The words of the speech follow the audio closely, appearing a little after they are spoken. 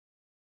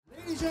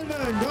Ladies and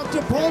gentlemen,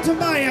 Dr. Paul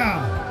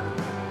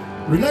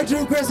Tambyah. We'd like to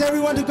request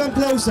everyone to come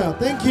closer.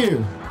 Thank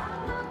you.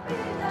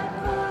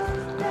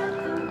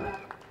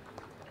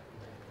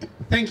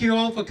 Thank you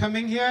all for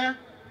coming here,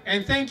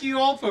 and thank you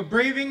all for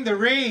braving the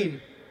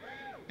rain,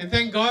 and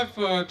thank God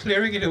for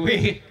clearing it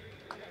away.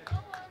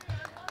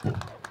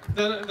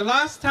 The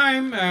last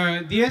time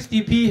the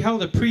SDP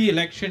held a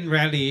pre-election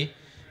rally,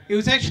 it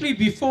was actually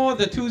before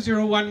the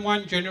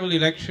 2011 general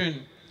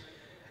election.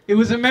 It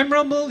was a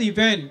memorable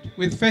event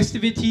with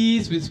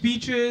festivities, with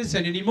speeches,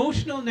 and an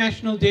emotional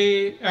national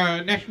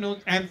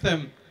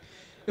anthem.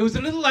 It was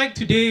a little like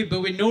today,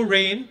 but with no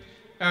rain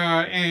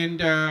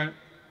and a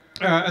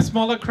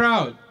smaller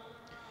crowd.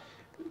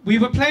 We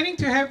were planning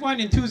to have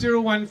one in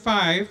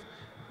 2015,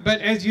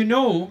 but as you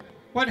know,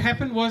 what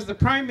happened was the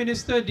Prime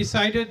Minister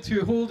decided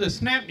to hold a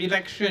snap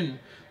election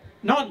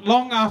not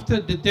long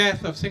after the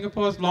death of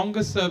Singapore's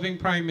longest-serving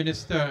Prime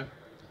Minister.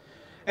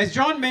 As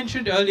John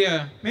mentioned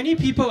earlier, many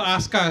people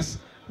ask us,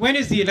 when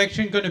is the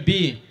election going to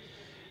be?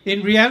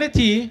 In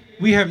reality,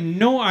 we have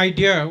no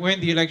idea when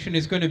the election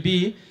is going to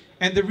be,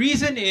 and the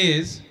reason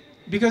is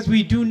because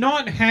we do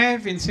not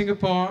have in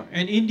Singapore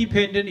an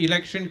independent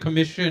election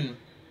commission.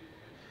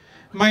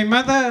 My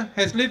mother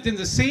has lived in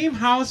the same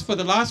house for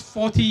the last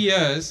 40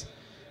 years,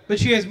 but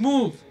she has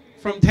moved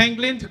from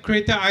Tanglin to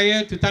Kreta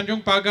Ayer to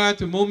Tanjong Pagar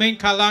to Moulmein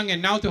Kallang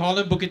and now to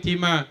Holland Bukit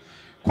Timah.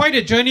 Quite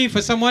a journey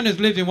for someone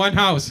who's lived in one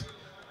house.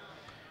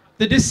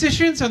 The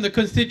decisions on the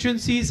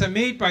constituencies are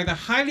made by the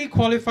highly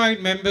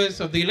qualified members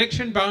of the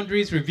Election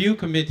Boundaries Review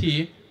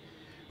Committee,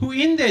 who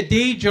in their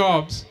day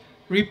jobs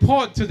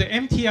report to the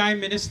MTI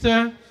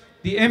Minister,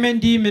 the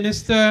MND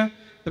Minister,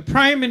 the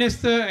Prime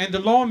Minister and the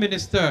Law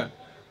Minister.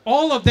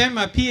 All of them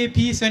are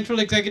PAP Central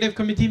Executive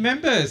Committee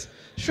members.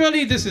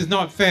 Surely this is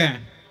not fair.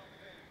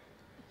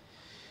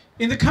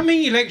 In the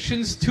coming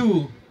elections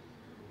too,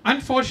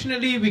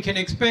 unfortunately, we can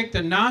expect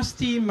a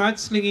nasty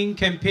mudslinging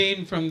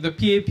campaign from the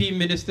PAP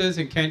ministers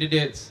and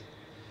candidates.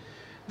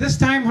 This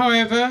time,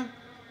 however,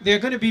 they are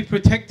going to be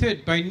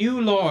protected by new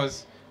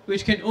laws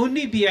which can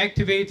only be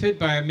activated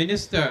by a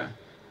minister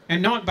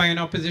and not by an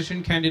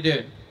opposition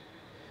candidate.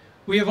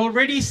 We have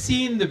already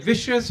seen the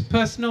vicious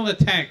personal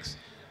attacks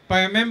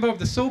by a member of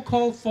the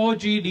so-called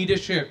 4G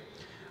leadership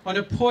on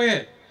a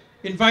poet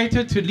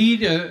invited to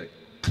lead a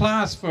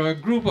class for a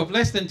group of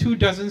less than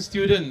 24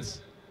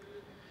 students.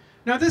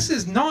 Now, this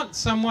is not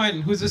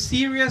someone who's a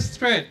serious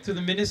threat to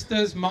the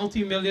minister's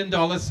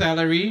multi-million-dollar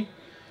salary,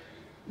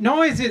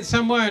 nor is it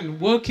someone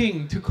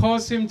working to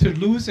cause him to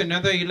lose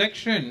another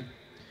election.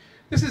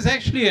 This is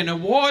actually an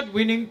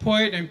award-winning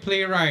poet and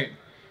playwright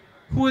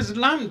who was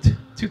lumped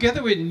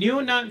together with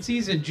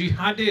neo-Nazis and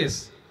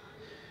jihadists.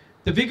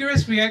 The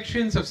vigorous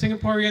reactions of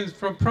Singaporeans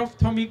from Prof.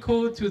 Tommy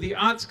Koh to the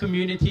arts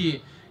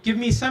community give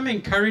me some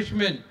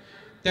encouragement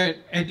that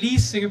at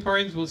least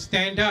Singaporeans will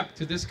stand up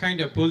to this kind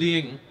of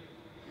bullying.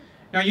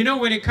 Now, you know,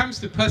 when it comes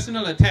to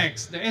personal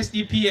attacks, the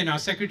SDP and our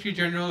Secretary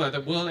General are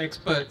the world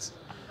experts.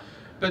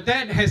 But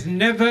that has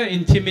never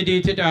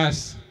intimidated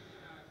us.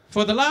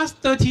 For the last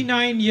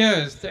 39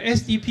 years, the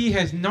SDP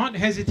has not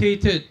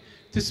hesitated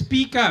to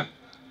speak up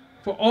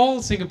for all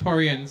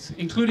Singaporeans,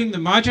 including the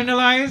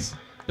marginalized,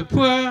 the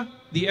poor,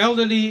 the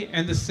elderly,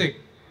 and the sick.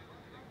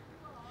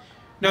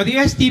 Now, the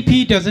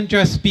SDP doesn't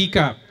just speak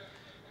up.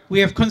 We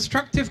have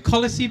constructive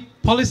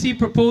policy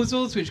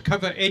proposals which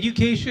cover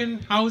education,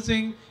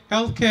 housing,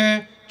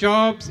 healthcare,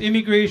 jobs,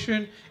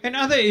 immigration, and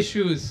other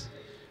issues.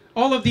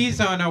 All of these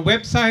are on our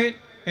website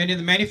and in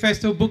the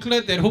manifesto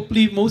booklet that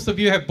hopefully most of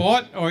you have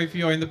bought, or if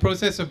you're in the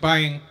process of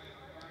buying.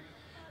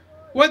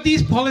 What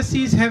these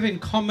policies have in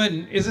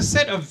common is a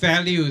set of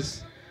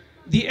values.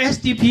 The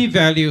SDP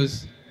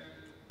values: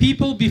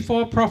 people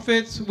before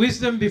profits,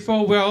 wisdom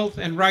before wealth,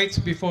 and rights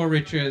before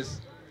riches.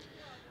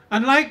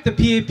 Unlike the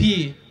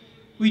PAP,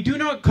 we do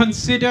not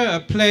consider a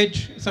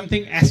pledge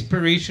something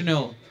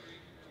aspirational.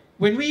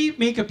 When we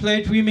make a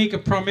pledge, we make a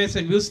promise,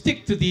 and we'll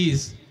stick to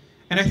these.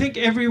 And I think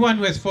everyone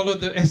who has followed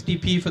the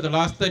SDP for the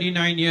last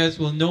 39 years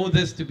will know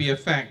this to be a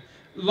fact,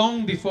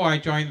 long before I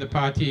joined the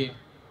party.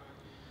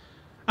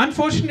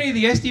 Unfortunately,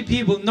 the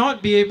SDP will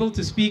not be able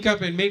to speak up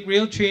and make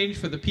real change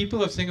for the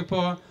people of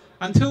Singapore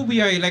until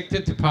we are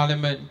elected to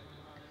Parliament.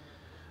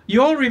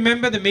 You all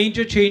remember the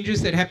major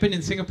changes that happened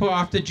in Singapore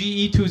after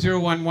GE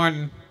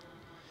 2011,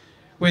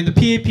 when the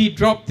PAP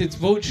dropped its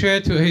vote share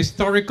to a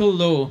historical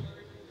low.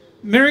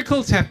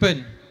 Miracles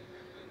happened.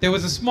 There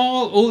was a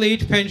small old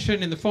age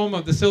pension in the form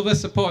of the Silver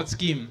Support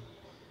Scheme.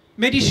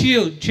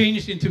 MediShield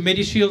changed into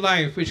MediShield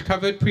Life, which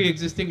covered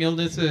pre-existing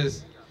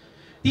illnesses.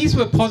 These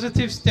were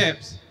positive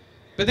steps.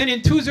 But then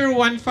in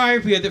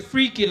 2015, we had the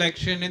freak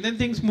election, and then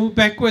things moved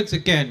backwards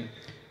again.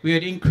 We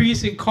had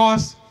increase in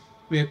costs,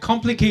 we had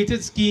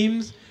complicated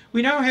schemes.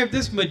 We now have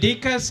this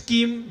Merdeka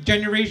scheme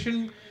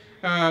generation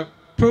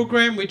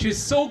program, which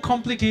is so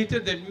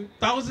complicated that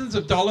thousands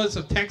of dollars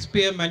of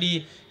taxpayer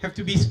money have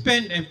to be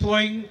spent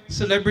employing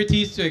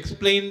celebrities to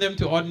explain them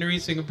to ordinary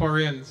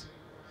Singaporeans.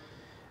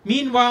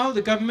 Meanwhile,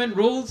 the government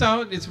rolls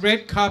out its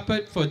red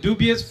carpet for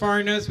dubious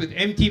foreigners with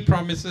empty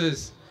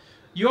promises.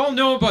 You all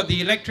know about the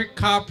electric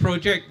car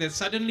project that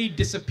suddenly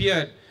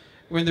disappeared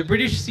when the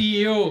British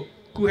CEO,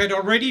 who had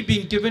already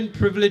been given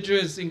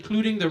privileges,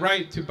 including the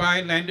right to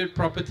buy landed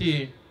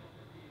property.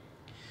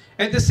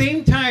 At the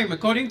same time,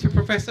 according to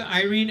Professor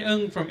Irene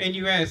Ng from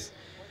NUS,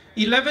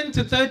 11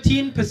 to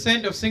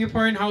 13% of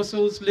Singaporean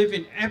households live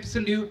in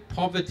absolute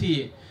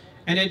poverty,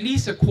 and at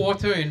least a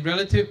quarter in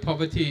relative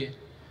poverty.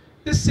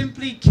 This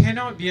simply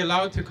cannot be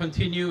allowed to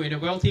continue in a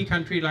wealthy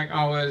country like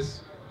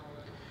ours.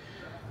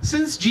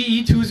 Since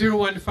GE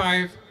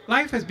 2015,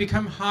 life has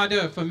become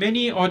harder for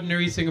many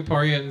ordinary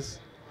Singaporeans.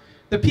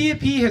 The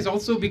PAP has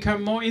also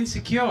become more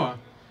insecure,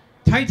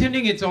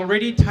 tightening its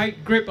already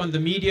tight grip on the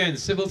media and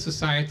civil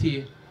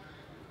society.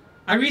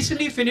 I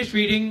recently finished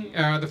reading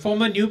the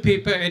former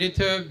newspaper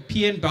editor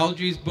P.N.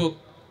 Balji's book,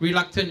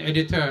 Reluctant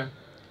Editor.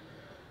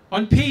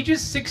 On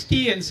pages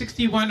 60 and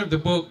 61 of the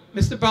book,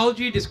 Mr.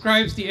 Balji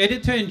describes the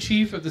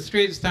editor-in-chief of the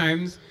Straits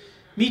Times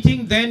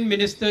meeting then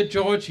Minister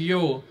George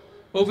Yeo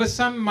over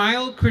some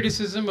mild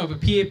criticism of a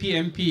PAP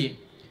MP.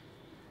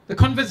 The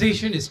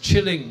conversation is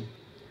chilling.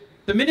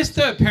 The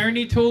minister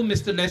apparently told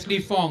Mr. Leslie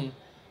Fong,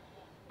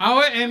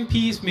 "Our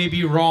MPs may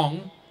be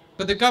wrong,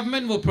 but the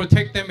government will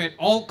protect them at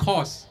all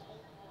costs."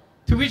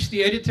 To which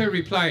the editor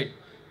replied,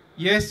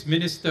 "Yes,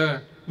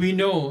 Minister, we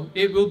know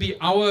it will be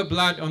our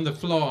blood on the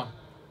floor."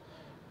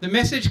 The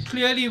message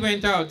clearly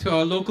went out to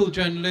our local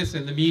journalists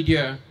and the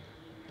media.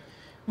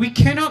 We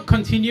cannot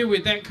continue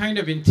with that kind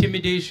of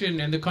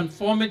intimidation and the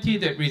conformity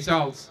that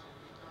results.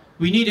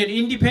 We need an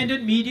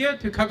independent media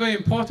to cover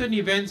important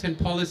events and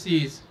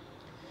policies.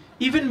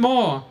 Even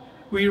more,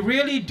 we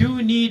really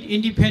do need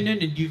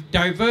independent and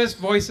diverse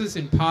voices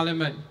in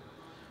Parliament.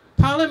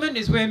 Parliament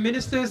is where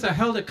ministers are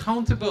held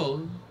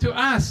accountable to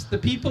us, the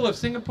people of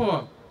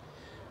Singapore.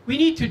 We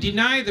need to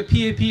deny the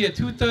PAP a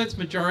 2/3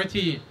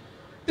 majority.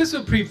 This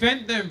will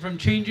prevent them from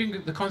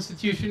changing the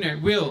constitution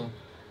at will.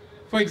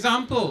 For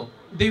example,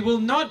 they will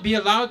not be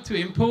allowed to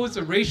impose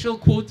a racial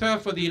quota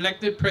for the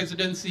elected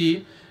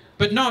presidency,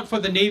 but not for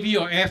the Navy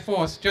or Air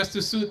Force, just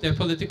to suit their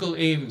political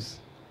aims.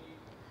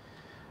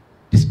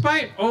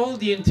 Despite all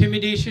the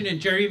intimidation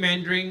and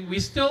gerrymandering, we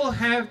still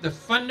have the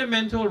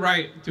fundamental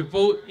right to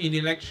vote in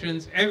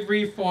elections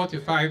every 4 to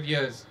 5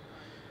 years.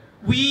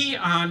 We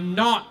are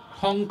not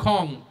Hong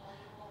Kong.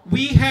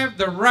 We have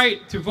the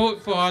right to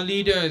vote for our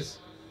leaders.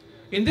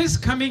 In this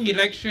coming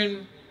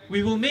election,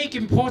 we will make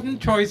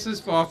important choices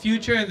for our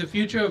future and the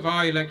future of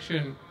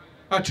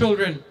our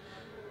children.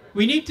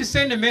 We need to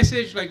send a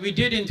message like we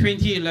did in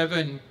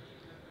 2011.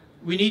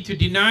 We need to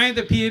deny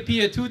the PAP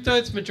a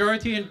 2/3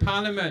 majority in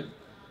Parliament.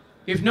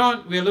 If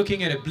not, we're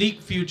looking at a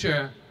bleak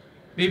future.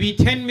 Maybe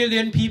 10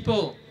 million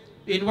people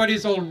in what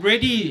is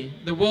already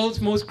the world's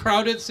most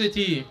crowded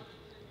city.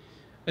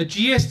 A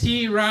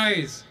GST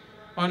rise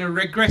on a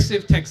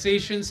regressive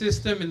taxation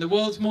system in the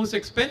world's most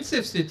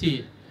expensive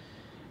city.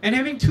 And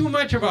having too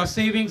much of our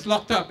savings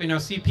locked up in our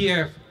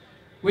CPF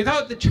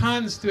without the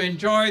chance to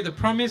enjoy the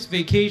promised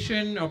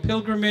vacation or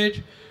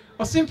pilgrimage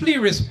or simply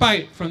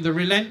respite from the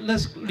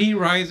relentlessly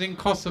rising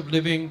cost of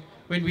living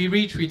when we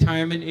reach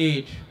retirement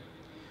age.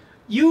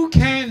 You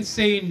can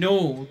say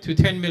no to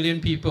 10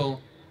 million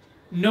people,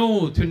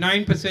 no to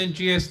 9%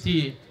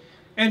 GST,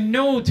 and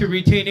no to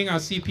retaining our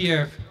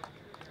CPF.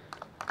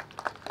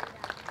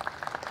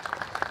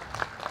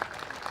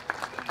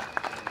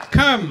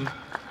 Come,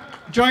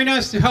 join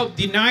us to help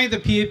deny the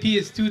PAP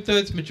its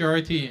 2/3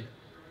 majority.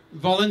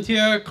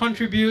 Volunteer,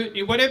 contribute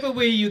in whatever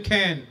way you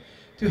can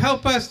to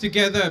help us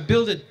together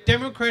build a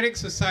democratic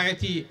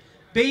society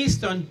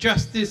based on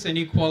justice and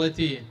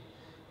equality.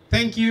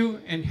 Thank you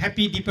and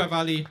happy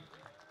Deepavali.